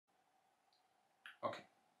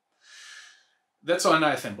That's all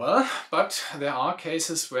nice and well, but there are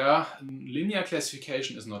cases where linear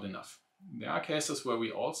classification is not enough. There are cases where we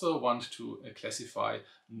also want to classify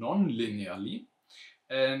non-linearly,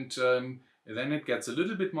 and then it gets a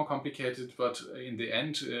little bit more complicated, but in the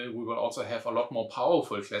end we will also have a lot more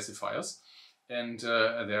powerful classifiers, and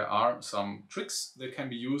there are some tricks that can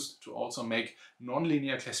be used to also make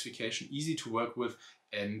non-linear classification easy to work with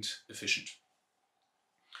and efficient.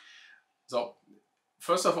 So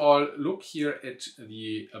first of all, look here at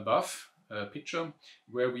the above picture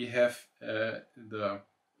where we have the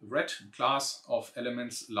red class of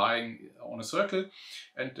elements lying on a circle,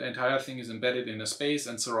 and the entire thing is embedded in a space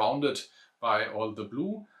and surrounded by all the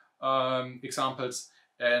blue examples,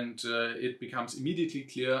 and it becomes immediately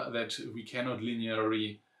clear that we cannot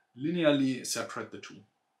linearly separate the two.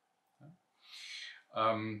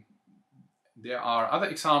 There are other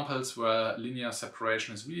examples where linear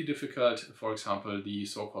separation is really difficult. For example, the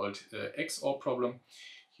so-called XOR problem.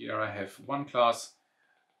 Here I have one class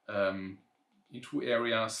in two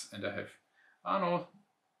areas, and I have,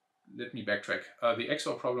 let me backtrack. The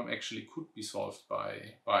XOR problem actually could be solved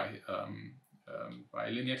by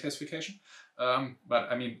linear classification.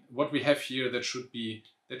 But I mean, what we have here, that should be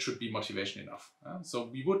motivation enough. So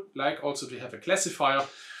we would like also to have a classifier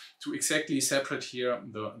to exactly separate here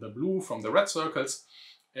the blue from the red circles,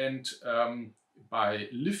 and by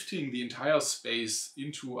lifting the entire space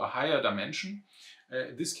into a higher dimension,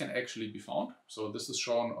 this can actually be found. So this is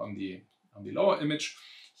shown on the lower image.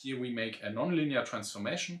 Here we make a nonlinear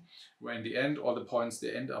transformation where in the end all the points,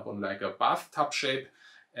 they end up on like a bathtub shape,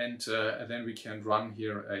 and then we can run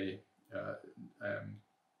here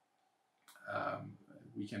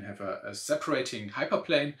we can have a separating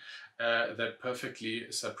hyperplane that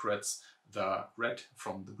perfectly separates the red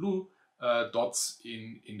from the blue dots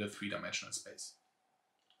in the three-dimensional space.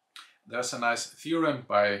 There's a nice theorem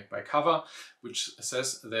by Cover which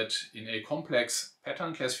says that in a complex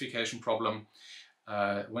pattern classification problem,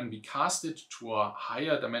 when we cast it to a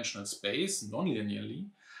higher dimensional space non-linearly,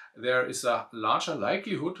 there is a larger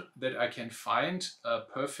likelihood that I can find a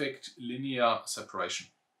perfect linear separation.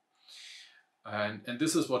 And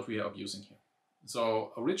this is what we are using here.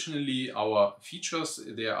 So originally our features,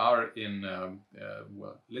 they are in,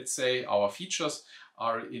 well, let's say our features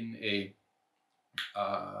are in a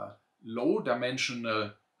low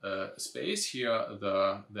dimensional space here,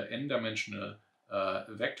 the n-dimensional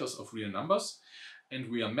vectors of real numbers, and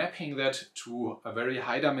we are mapping that to a very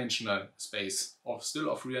high dimensional space of still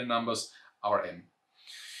of real numbers, Rn.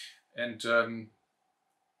 And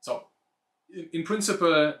so in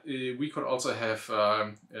principle, we could also have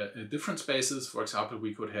different spaces. For example,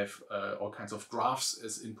 we could have all kinds of graphs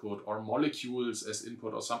as input or molecules as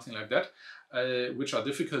input or something like that, which are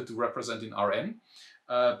difficult to represent in Rn.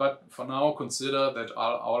 But for now, consider that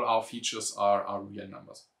all our features are real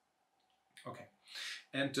numbers. Okay,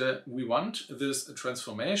 and we want this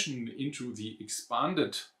transformation into the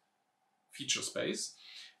expanded feature space.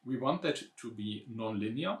 We want that to be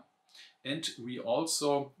nonlinear. And we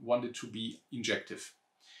also want it to be injective.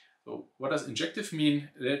 So what does injective mean?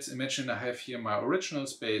 Let's imagine I have here my original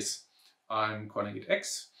space. I'm calling it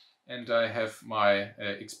X. And I have my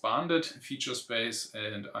expanded feature space,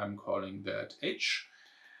 and I'm calling that H.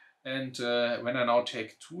 And when I now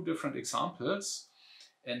take two different examples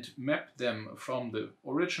and map them from the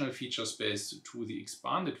original feature space to the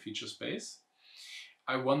expanded feature space,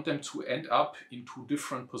 I want them to end up in two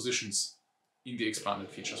different positions in the expanded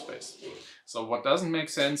feature space. So what doesn't make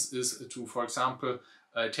sense is to, for example,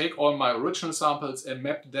 take all my original samples and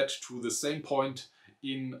map that to the same point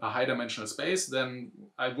in a high dimensional space. Then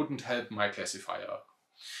I wouldn't help my classifier.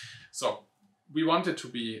 So we want it to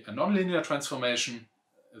be a nonlinear transformation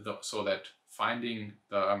so that finding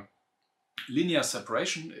the linear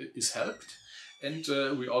separation is helped, and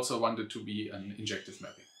we also want it to be an injective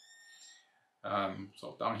mapping.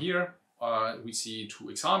 So down here we see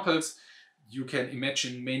two examples. You can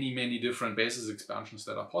imagine many different basis expansions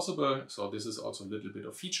that are possible. So this is also a little bit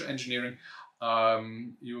of feature engineering.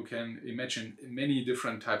 You can imagine many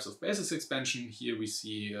different types of basis expansion. Here we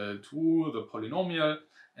see two, the polynomial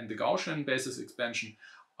and the Gaussian basis expansion.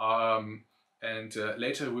 And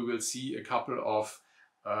later we will see a couple of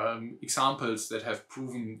examples that have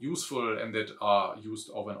proven useful and that are used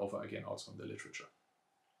over and over again also in the literature.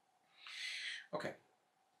 Okay.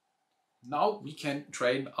 Now we can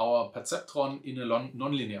train our perceptron in a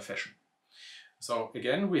nonlinear fashion. So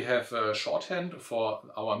again, we have a shorthand for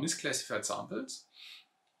our misclassified samples.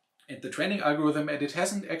 And the training algorithm, and it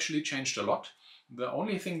hasn't actually changed a lot. The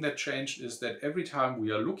only thing that changed is that every time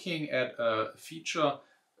we are looking at a feature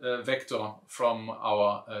vector from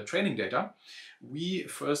our training data, we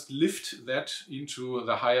first lift that into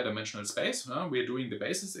the higher dimensional space. We're doing the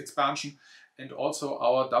basis expansion, and also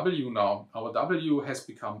our W now. Our W has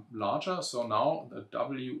become larger, so now the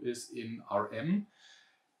W is in Rm,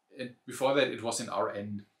 and before that it was in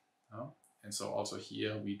Rn. And so also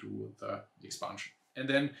here we do the expansion. And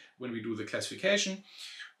then when we do the classification,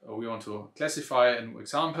 we want to classify a new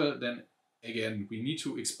example, then again we need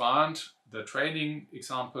to expand the training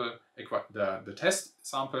example, the test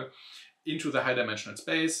sample, into the high dimensional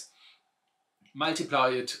space, multiply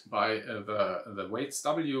it by the weights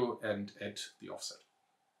W, and add the offset.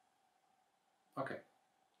 Okay.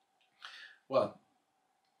 Well,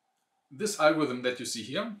 this algorithm that you see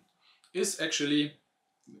here is actually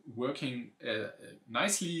working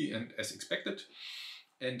nicely and as expected.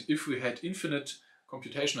 And if we had infinite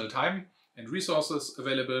computational time and resources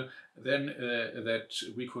available, then that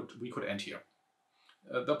we could end here.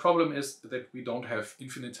 The problem is that we don't have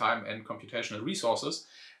infinite time and computational resources,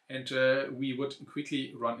 and we would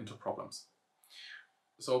quickly run into problems.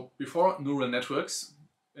 So before neural networks,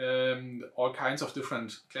 all kinds of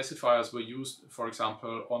different classifiers were used, for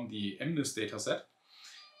example, on the MNIST dataset,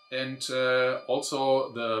 and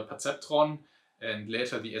also the perceptron and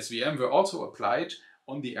later the SVM were also applied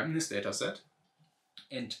on the MNIST dataset.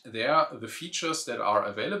 And there, the features that are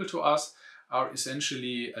available to us are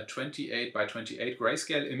essentially a 28 by 28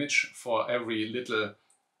 grayscale image for every little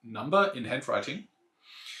number in handwriting.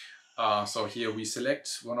 So here we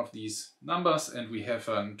select one of these numbers and we have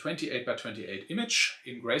a 28 by 28 image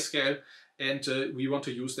in grayscale, and we want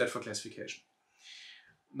to use that for classification.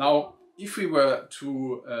 Now, if we were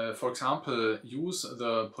to, for example, use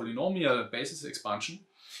the polynomial basis expansion,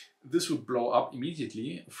 this would blow up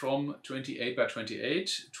immediately from 28 by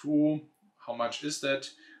 28 to, how much is that?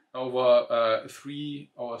 Over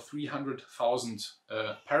 300,000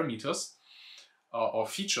 parameters or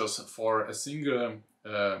features for a single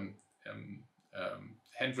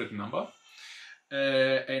handwritten number,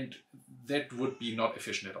 and that would be not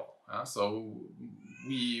efficient at all. So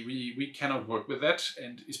we cannot work with that,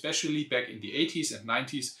 and especially back in the 80s and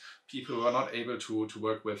 90s, people were not able to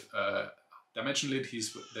work with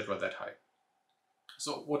dimensionalities that were that high.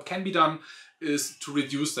 So what can be done is to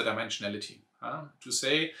reduce the dimensionality. To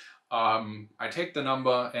say, I take the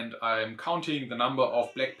number and I'm counting the number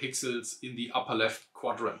of black pixels in the upper left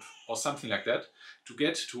quadrant or something like that to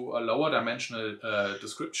get to a lower dimensional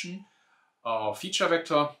description or feature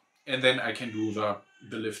vector, and then I can do the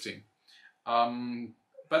lifting.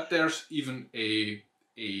 But there's even a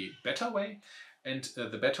better way, and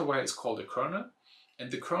the better way is called a kernel.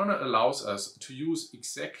 And the kernel allows us to use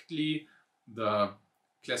exactly the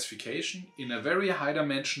classification in a very high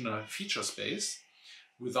dimensional feature space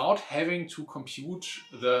without having to compute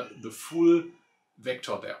the full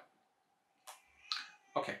vector there.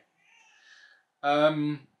 Okay.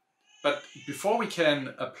 But before we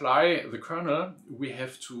can apply the kernel, we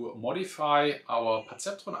have to modify our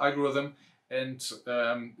perceptron algorithm and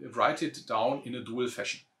write it down in a dual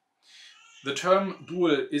fashion. The term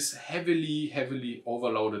dual is heavily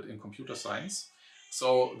overloaded in computer science.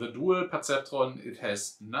 So the dual perceptron, it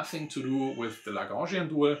has nothing to do with the Lagrangian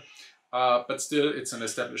dual, but still it's an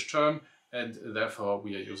established term, and therefore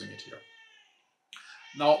we are using it here.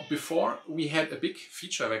 Now, before we had a big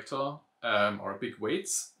feature vector or a big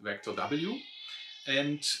weights vector W,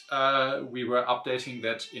 and we were updating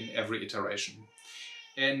that in every iteration.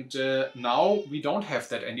 And now we don't have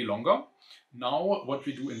that any longer. Now what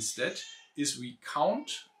we do instead is we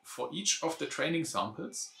count for each of the training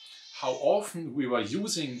samples how often we were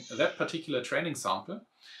using that particular training sample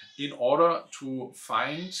in order to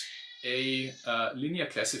find a linear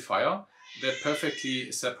classifier that perfectly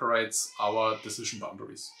separates our decision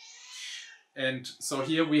boundaries. And so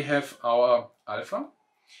here we have our alpha,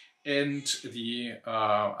 and the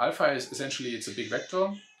alpha is essentially, it's a big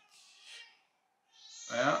vector,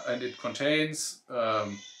 and it contains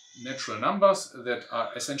natural numbers that are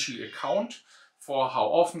essentially a count for how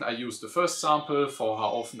often I use the first sample, for how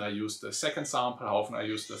often I use the second sample, how often I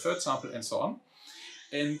use the third sample, and so on.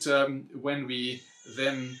 And when we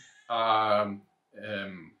then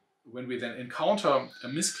encounter a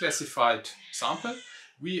misclassified sample,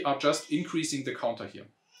 we are just increasing the counter here.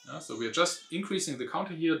 So we are just increasing the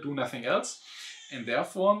counter here, do nothing else, and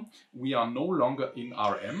therefore we are no longer in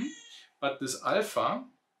Rm, but this alpha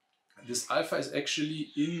is actually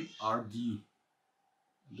in Rd.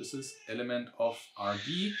 This is element of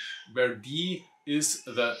Rd, where D is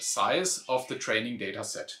the size of the training data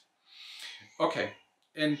set. Okay,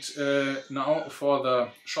 and now for the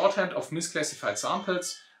shorthand of misclassified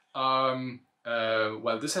samples,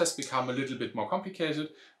 well, this has become a little bit more complicated,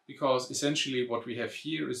 because essentially what we have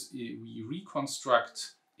here is we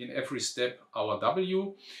reconstruct in every step our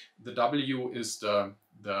W. The W is the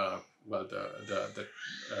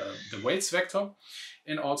weights vector,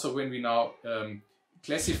 and also when we now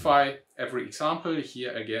classify every example,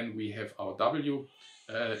 here again we have our W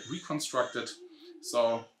reconstructed.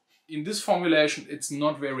 So in this formulation it's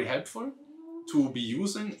not very helpful to be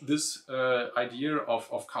using this idea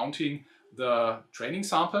of counting the training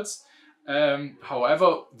samples.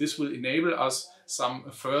 However, this will enable us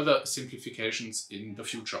some further simplifications in the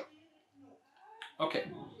future. Okay,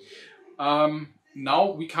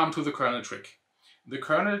 now we come to the kernel trick. The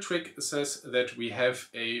kernel trick says that we have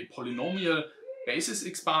a polynomial basis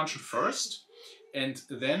expansion first, and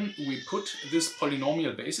then we put this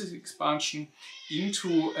polynomial basis expansion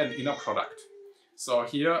into an inner product. So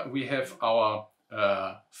here we have our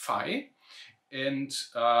phi, and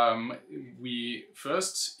we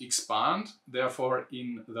first expand therefore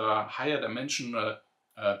in the higher dimensional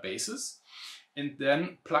basis, and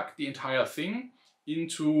then plug the entire thing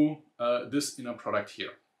into this inner product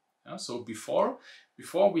here. Yeah, so before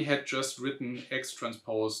we had just written x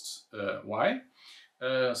transposed y.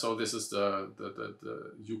 So this is the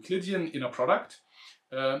Euclidean inner product.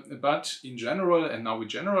 But in general, and now we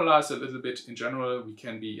generalize a little bit, in general we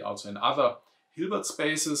can be also in other Hilbert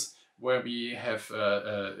spaces where we have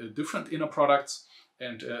different inner products,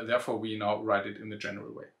 and therefore we now write it in the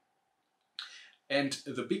general way. And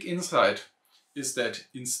the big insight is that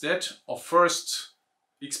instead of first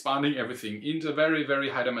expanding everything into very, very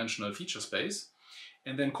high dimensional feature space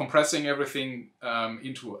and then compressing everything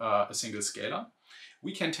into a single scalar,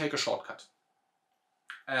 we can take a shortcut.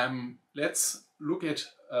 Let's look at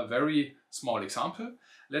a very small example.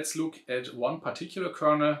 Let's look at one particular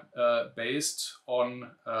kernel based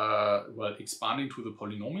on expanding to the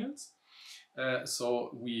polynomials.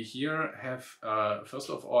 So we here have first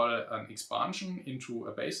of all an expansion into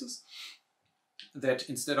a basis that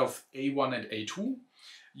instead of a1 and a2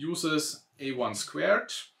 uses a1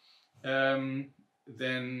 squared,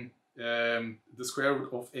 then the square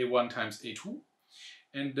root of a1 times a2,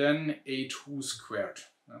 and then a2 squared.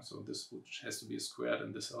 So this has to be squared,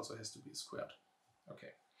 and this also has to be squared.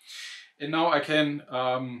 Okay, and now I can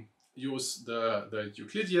use the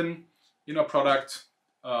Euclidean inner product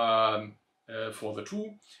for the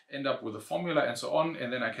two, end up with a formula and so on,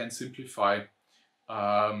 and then I can simplify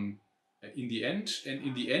in the end, and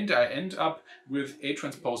in the end I end up with a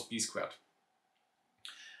transpose b squared.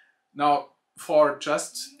 Now for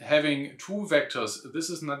just having two vectors,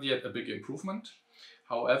 this is not yet a big improvement.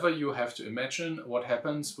 However, you have to imagine what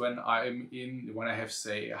happens when I have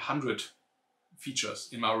say 100 features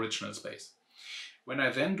in my original space. When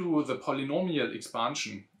I then do the polynomial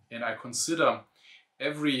expansion and I consider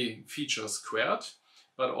every feature squared,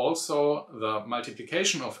 but also the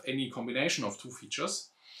multiplication of any combination of two features,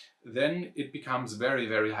 then it becomes very,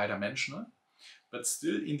 very high dimensional. But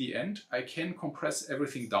still in the end, I can compress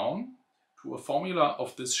everything down to a formula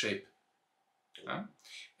of this shape. Yeah?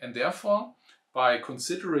 And therefore, by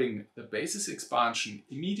considering the basis expansion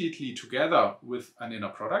immediately together with an inner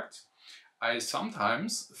product, I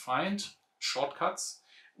sometimes find shortcuts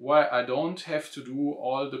where I don't have to do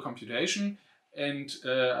all the computation, and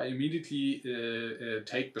I immediately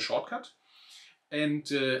take the shortcut. And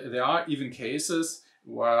there are even cases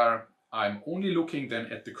where I'm only looking then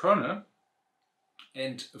at the kernel,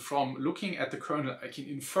 and from looking at the kernel I can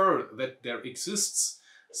infer that there exists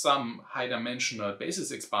some high dimensional basis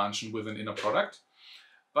expansion with an inner product,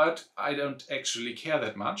 but I don't actually care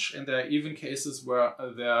that much. And there are even cases where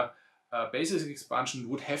the basis expansion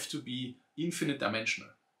would have to be infinite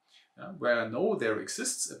dimensional, where I know there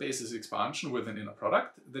exists a basis expansion with an inner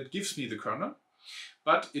product that gives me the kernel,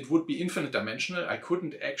 but it would be infinite dimensional. I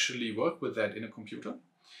couldn't actually work with that in a computer,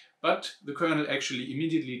 but the kernel actually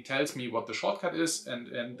immediately tells me what the shortcut is,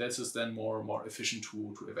 and this is then more efficient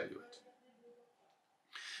to evaluate.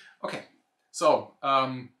 Okay, so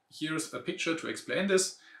here's a picture to explain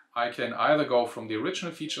this. I can either go from the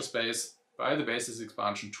original feature space by the basis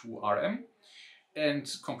expansion to Rm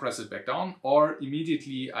and compress it back down, or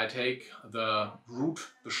immediately I take the root,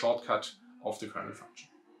 the shortcut of the kernel function.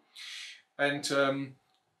 And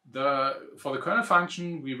for the kernel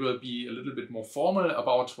function, we will be a little bit more formal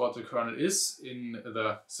about what the kernel is in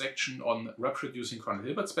the section on reproducing kernel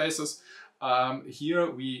Hilbert spaces. Here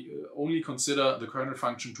we only consider the kernel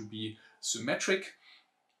function to be symmetric,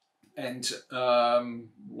 and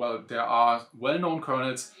well, there are well-known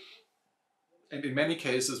kernels, and in many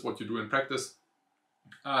cases what you do in practice,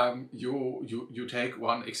 you take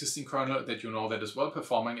one existing kernel that you know that is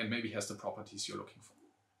well-performing and maybe has the properties you're looking for.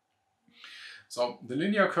 So the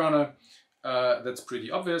linear kernel That's pretty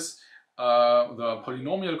obvious. The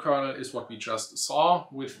polynomial kernel is what we just saw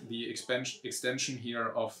with the extension here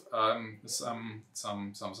of some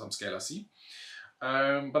scalar c.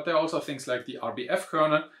 But there are also things like the RBF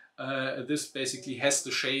kernel. This basically has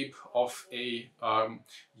the shape of a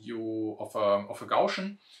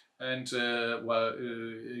Gaussian, and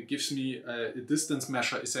it gives me a distance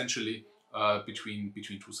measure essentially between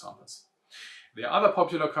two samples. There are other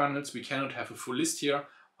popular kernels. We cannot have a full list here,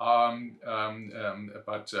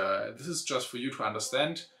 but this is just for you to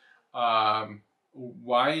understand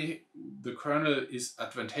why the kernel is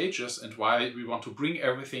advantageous and why we want to bring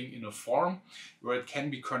everything in a form where it can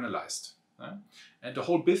be kernelized. And the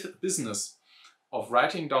whole business of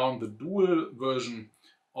writing down the dual version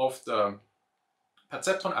of the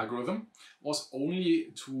perceptron algorithm was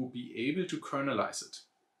only to be able to kernelize it.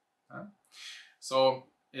 So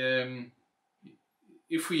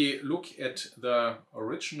if we look at the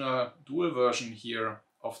original dual version here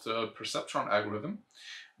of the perceptron algorithm,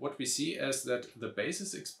 what we see is that the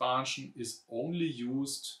basis expansion is only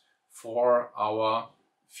used for our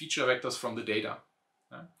feature vectors from the data.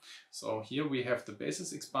 So here we have the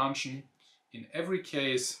basis expansion. In every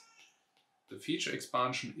case, the feature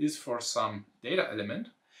expansion is for some data element.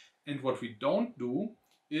 And what we don't do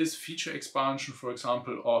is feature expansion, for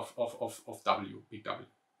example, of W, big W.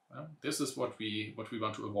 This is what we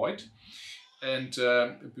want to avoid. And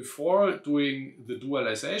before doing the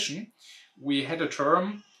dualization, we had a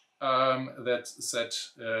term that said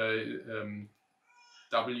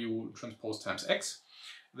W transpose times X.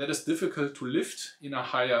 That is difficult to lift in a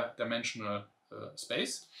higher dimensional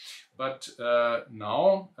space. But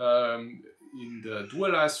now, in the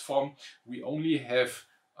dualized form, we only have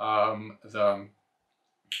the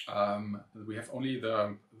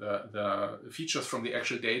features from the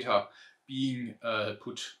actual data being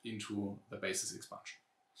put into the basis expansion.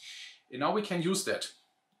 And now we can use that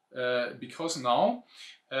because now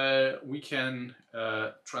we can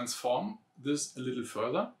transform this a little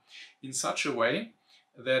further in such a way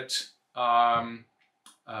that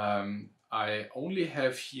I only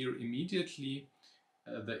have here immediately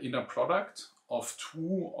the inner product of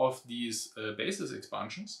two of these basis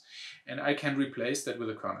expansions, and I can replace that with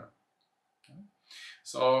a kernel.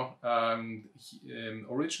 So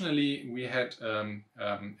originally we had an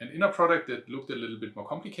inner product that looked a little bit more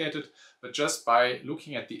complicated, but just by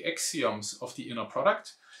looking at the axioms of the inner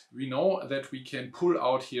product, we know that we can pull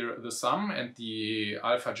out here the sum and the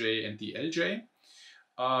alpha j and the lj.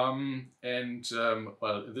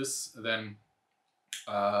 This then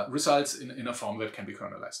results in a form that can be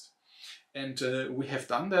kernelized. And we have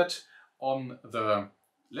done that on the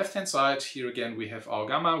left-hand side. Here again we have our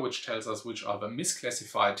gamma, which tells us which are the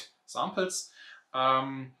misclassified samples.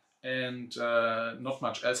 Not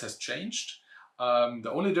much else has changed.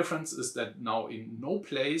 The only difference is that now in no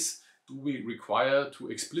place do we require to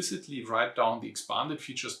explicitly write down the expanded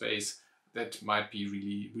feature space that might be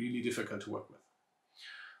really difficult to work with.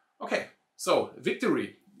 Okay, so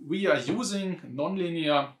victory. We are using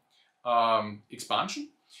nonlinear expansion,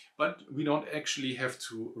 but we don't actually have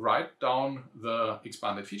to write down the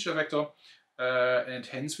expanded feature vector, and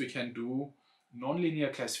hence we can do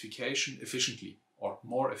nonlinear classification efficiently or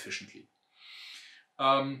more efficiently.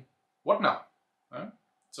 What now?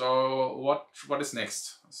 So what is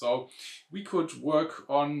next? So we could work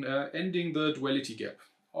on ending the duality gap,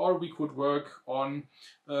 or we could work on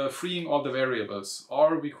freeing all the variables,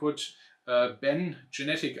 or we could ban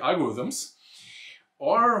genetic algorithms,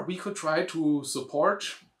 or we could try to support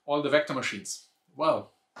all the vector machines.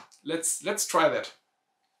 Well, let's try that.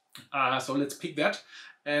 So let's pick that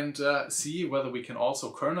and see whether we can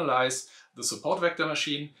also kernelize the support vector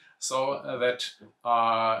machine so that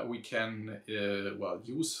we can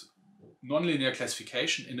use nonlinear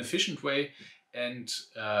classification in an efficient way and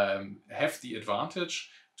have the advantage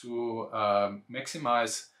to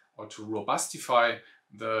maximize or to robustify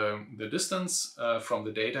the distance from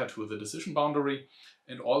the data to the decision boundary,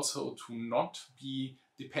 and also to not be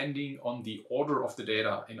depending on the order of the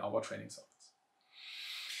data in our training samples.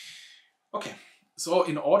 Okay, so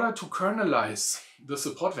in order to kernelize the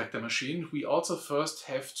support vector machine, we also first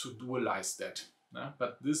have to dualize that.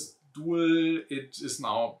 But this dual, it is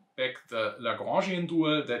now back the Lagrangian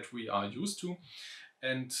dual that we are used to.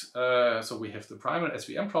 And so we have the primal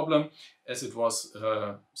SVM problem, as it was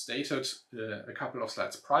stated a couple of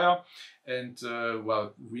slides prior. And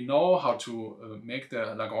we know how to make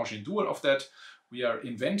the Lagrangian dual of that. We are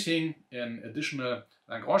inventing an additional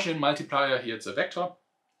Lagrangian multiplier, here it's a vector,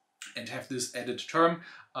 and have this added term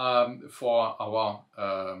for our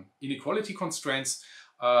inequality constraints.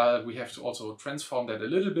 we have to also transform that a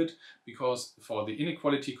little bit, because for the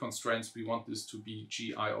inequality constraints we want this to be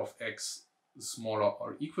gi of x smaller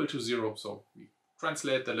or equal to 0. So we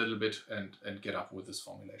translate a little bit and get up with this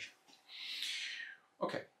formulation.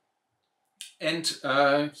 Okay. And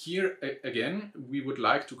here again we would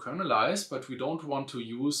like to kernelize, but we don't want to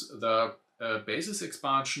use the basis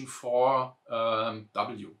expansion for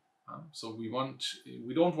w. So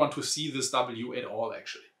we don't want to see this w at all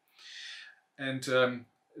actually. And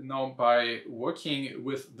now by working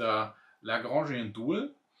with the Lagrangian dual,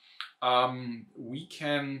 we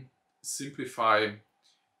can simplify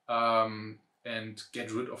and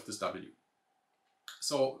get rid of this w.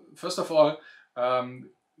 So first of all,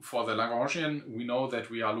 for the Lagrangian, we know that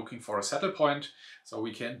we are looking for a saddle point, so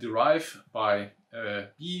we can derive by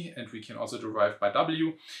b, and we can also derive by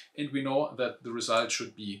w, and we know that the result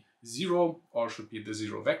should be 0, or should be the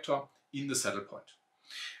 0 vector in the saddle point.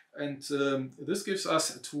 And this gives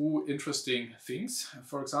us two interesting things.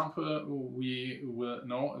 For example, we will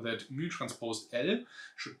know that mu transpose L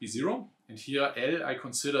should be 0, and here L I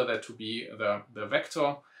consider that to be the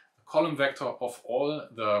vector, the column vector of all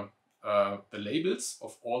the labels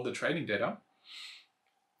of all the training data.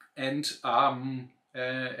 And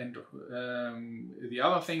the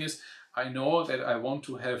other thing is, I know that I want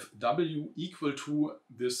to have W equal to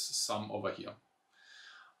this sum over here.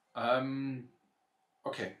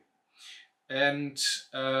 Okay, and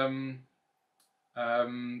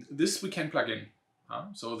this we can plug in.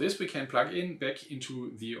 So this we can plug in back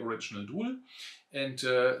into the original dual. And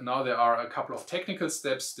now there are a couple of technical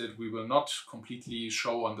steps that we will not completely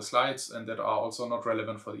show on the slides and that are also not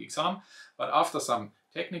relevant for the exam. But after some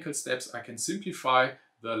technical steps, I can simplify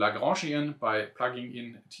the Lagrangian by plugging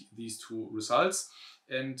in these two results.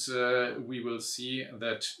 And we will see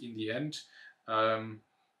that in the end,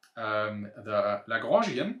 the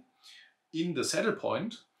Lagrangian in the saddle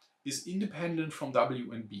point is independent from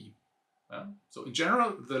W and B. So in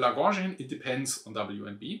general, the Lagrangian, it depends on W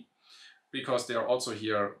and B, because they are also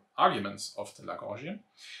here arguments of the Lagrangian.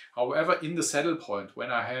 However, in the saddle point, when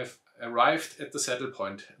I have arrived at the saddle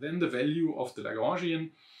point, then the value of the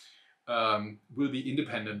Lagrangian will be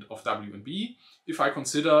independent of W and B if I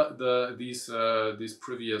consider these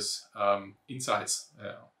previous insights.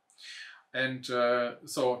 And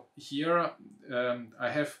so here I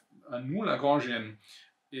have a new Lagrangian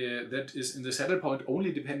that is in the saddle point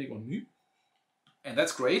only depending on mu. And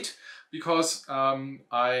that's great, because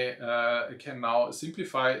I can now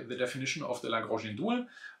simplify the definition of the Lagrangian dual.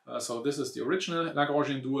 So this is the original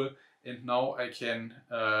Lagrangian dual, and now I can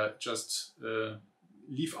just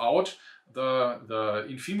leave out the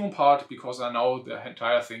infimum part, because I know the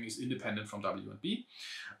entire thing is independent from W and B.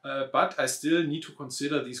 But I still need to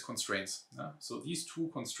consider these constraints. So these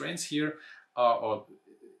two constraints here, or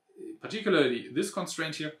particularly this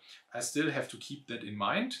constraint here, I still have to keep that in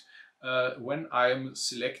mind when I'm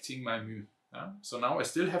selecting my mu. So now I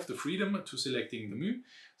still have the freedom to selecting the mu.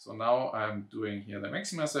 So now I'm doing here the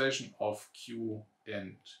maximization of Q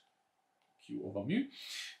and Q over mu.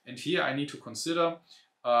 And here I need to consider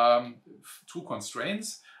two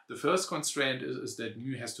constraints. The first constraint is that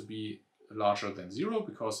mu has to be larger than 0,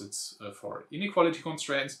 because it's for inequality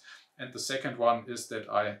constraints. And the second one is that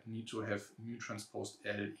I need to have mu transpose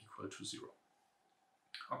L equal to 0.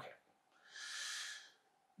 Okay.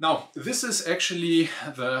 Now, this is actually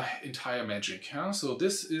the entire magic. So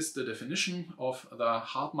this is the definition of the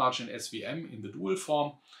hard margin SVM in the dual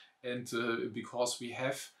form. And because we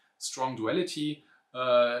have strong duality,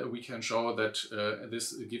 we can show that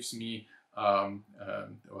this gives me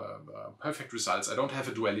perfect results. I don't have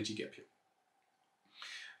a duality gap here.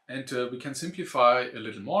 And we can simplify a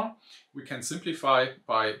little more. We can simplify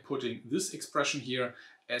by putting this expression here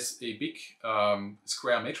as a big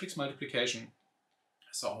square matrix multiplication.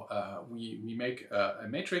 So we make a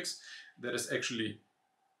matrix that is actually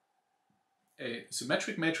a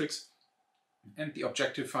symmetric matrix, and the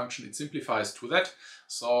objective function, it simplifies to that.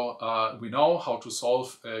 So we know how to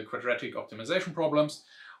solve quadratic optimization problems.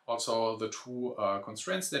 Also, the two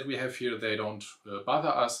constraints that we have here, they don't bother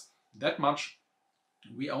us that much.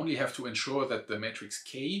 We only have to ensure that the matrix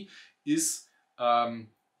K is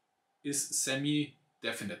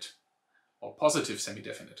semi-definite, or positive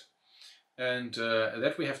semi-definite. And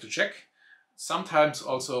that we have to check. Sometimes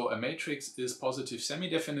also a matrix is positive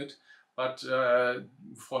semi-definite, but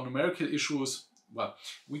for numerical issues, well,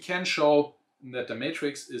 we can show that the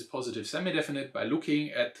matrix is positive semi-definite by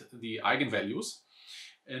looking at the eigenvalues,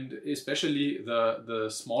 and especially the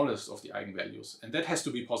smallest of the eigenvalues, and that has to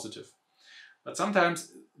be positive. But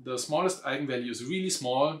sometimes the smallest eigenvalue is really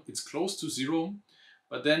small, it's close to 0,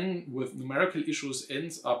 but then with numerical issues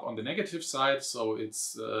ends up on the negative side, so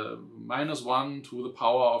it's -1 to the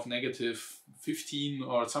power of -15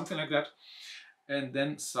 or something like that. And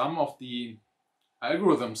then some of the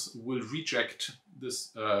algorithms will reject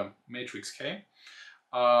this matrix K.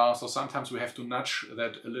 So sometimes we have to nudge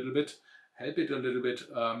that a little bit, help it a little bit,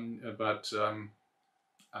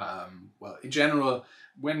 well, in general,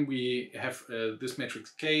 when we have this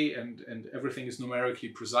matrix K and everything is numerically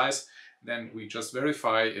precise, then we just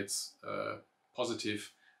verify it's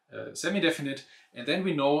positive semi-definite, and then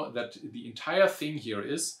we know that the entire thing here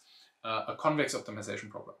is a convex optimization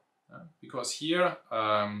problem. Because here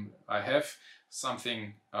I have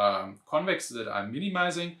something convex that I'm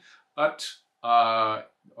minimizing, but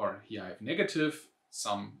or here I have negative,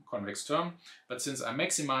 some convex term, but since I'm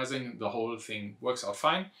maximizing, the whole thing works out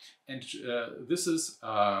fine. And this is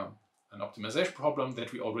an optimization problem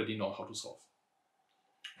that we already know how to solve.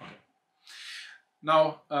 Okay.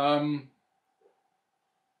 Now,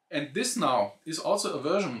 and this now is also a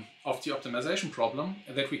version of the optimization problem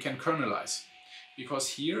that we can kernelize. Because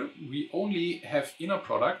here we only have inner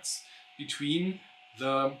products between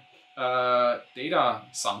the data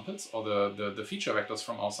samples or the feature vectors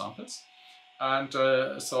from our samples. And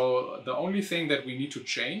so the only thing that we need to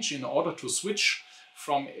change in order to switch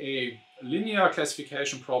from a linear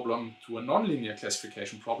classification problem to a nonlinear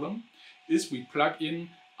classification problem is we plug in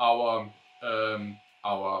our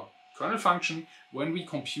kernel function when we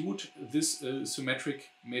compute this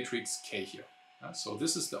symmetric matrix K here. So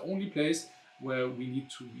this is the only place where we need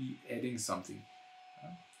to be adding something.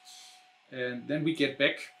 And then we get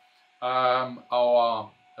back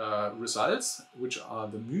our results, which are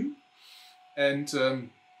the mu. And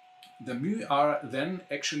the mu are then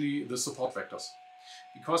actually the support vectors.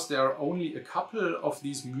 Because there are only a couple of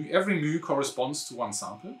these mu, every mu corresponds to one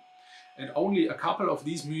sample. And only a couple of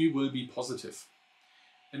these mu will be positive.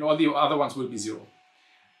 And all the other ones will be 0.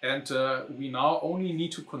 And we now only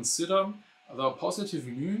need to consider the positive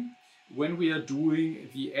mu when we are doing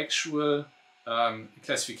the actual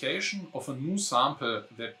classification of a new sample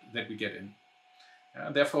that we get in.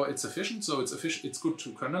 Therefore, it's efficient, so it's good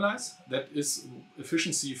to kernelize. That is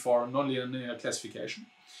efficiency for nonlinear classification.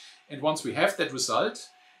 And once we have that result,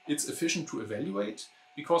 it's efficient to evaluate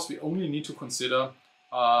because we only need to consider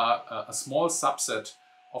a small subset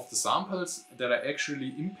of the samples that are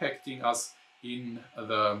actually impacting us in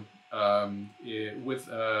the with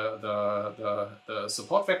the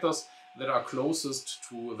support vectors that are closest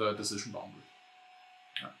to the decision boundary.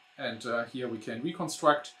 And here we can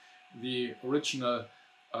reconstruct the original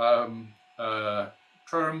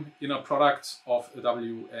term inner product of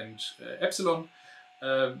W and epsilon,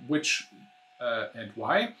 which and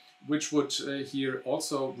Y, which would here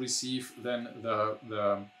also receive then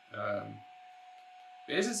the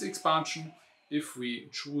basis expansion. If we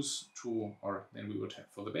choose to, or then we would have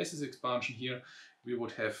for the basis expansion here, we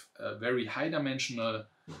would have a very high dimensional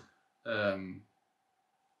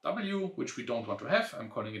W, which we don't want to have. I'm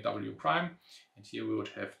calling it W prime. And here we would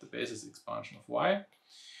have the basis expansion of Y.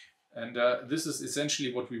 And this is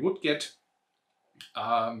essentially what we would get.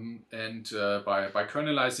 By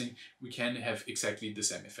kernelizing, we can have exactly the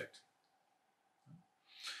same effect.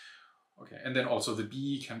 Okay, and then also the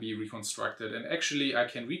B can be reconstructed. And actually, I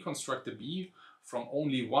can reconstruct the B from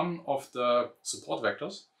only one of the support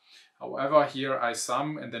vectors. However, here I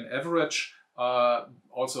sum and then average,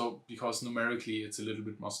 also because numerically it's a little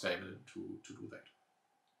bit more stable to do that.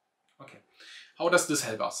 Okay, how does this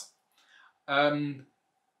help us?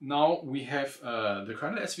 Now we have the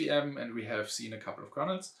kernel SVM and we have seen a couple of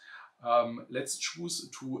kernels. Let's choose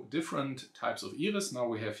two different types of iris. Now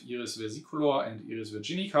we have iris versicolor and iris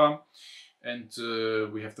virginica. And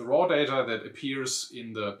we have the raw data that appears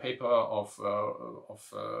in the paper of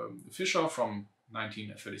Fischer from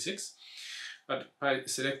 1936. But by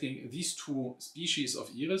selecting these two species of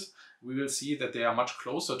iris, we will see that they are much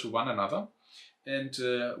closer to one another. And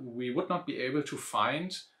we would not be able to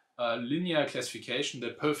find a linear classification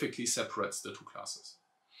that perfectly separates the two classes.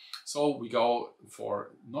 So we go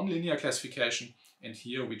for nonlinear classification, and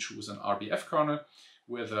here we choose an RBF kernel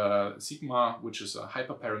with a sigma, which is a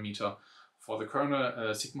hyperparameter for the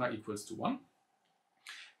kernel sigma equals to 1.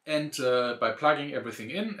 And by plugging everything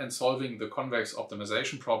in and solving the convex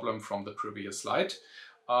optimization problem from the previous slide,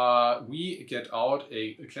 we get out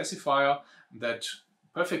a classifier that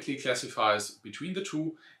perfectly classifies between the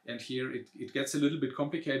two. And here it gets a little bit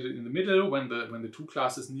complicated in the middle when the two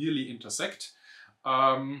classes nearly intersect.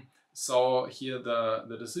 So here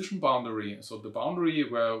the decision boundary, so the boundary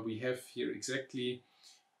where we have here exactly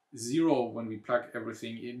 0 when we plug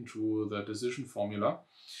everything into the decision formula,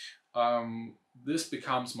 this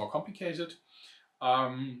becomes more complicated.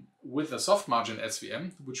 with a soft margin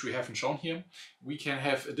SVM, which we haven't shown here, we can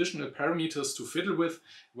have additional parameters to fiddle with,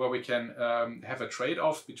 where we can have a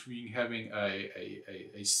trade-off between having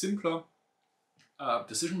a simpler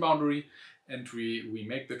decision boundary, and we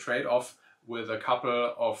make the trade-off with a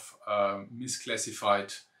couple of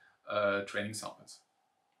misclassified training samples.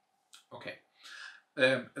 Okay,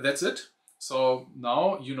 that's it. So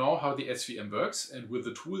now you know how the SVM works, and with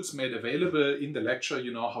the tools made available in the lecture,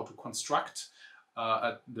 you know how to construct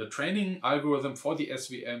the training algorithm for the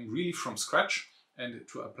SVM really from scratch, and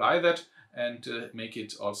to apply that and make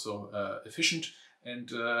it also efficient.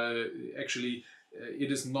 And actually,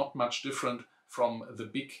 it is not much different from the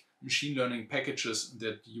big machine learning packages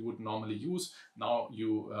that you would normally use. Now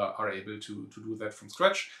you are able to do that from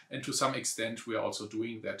scratch, and to some extent we are also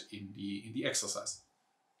doing that in the exercise.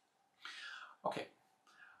 Okay.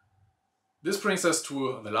 This brings us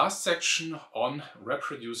to the last section on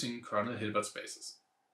reproducing kernel Hilbert spaces.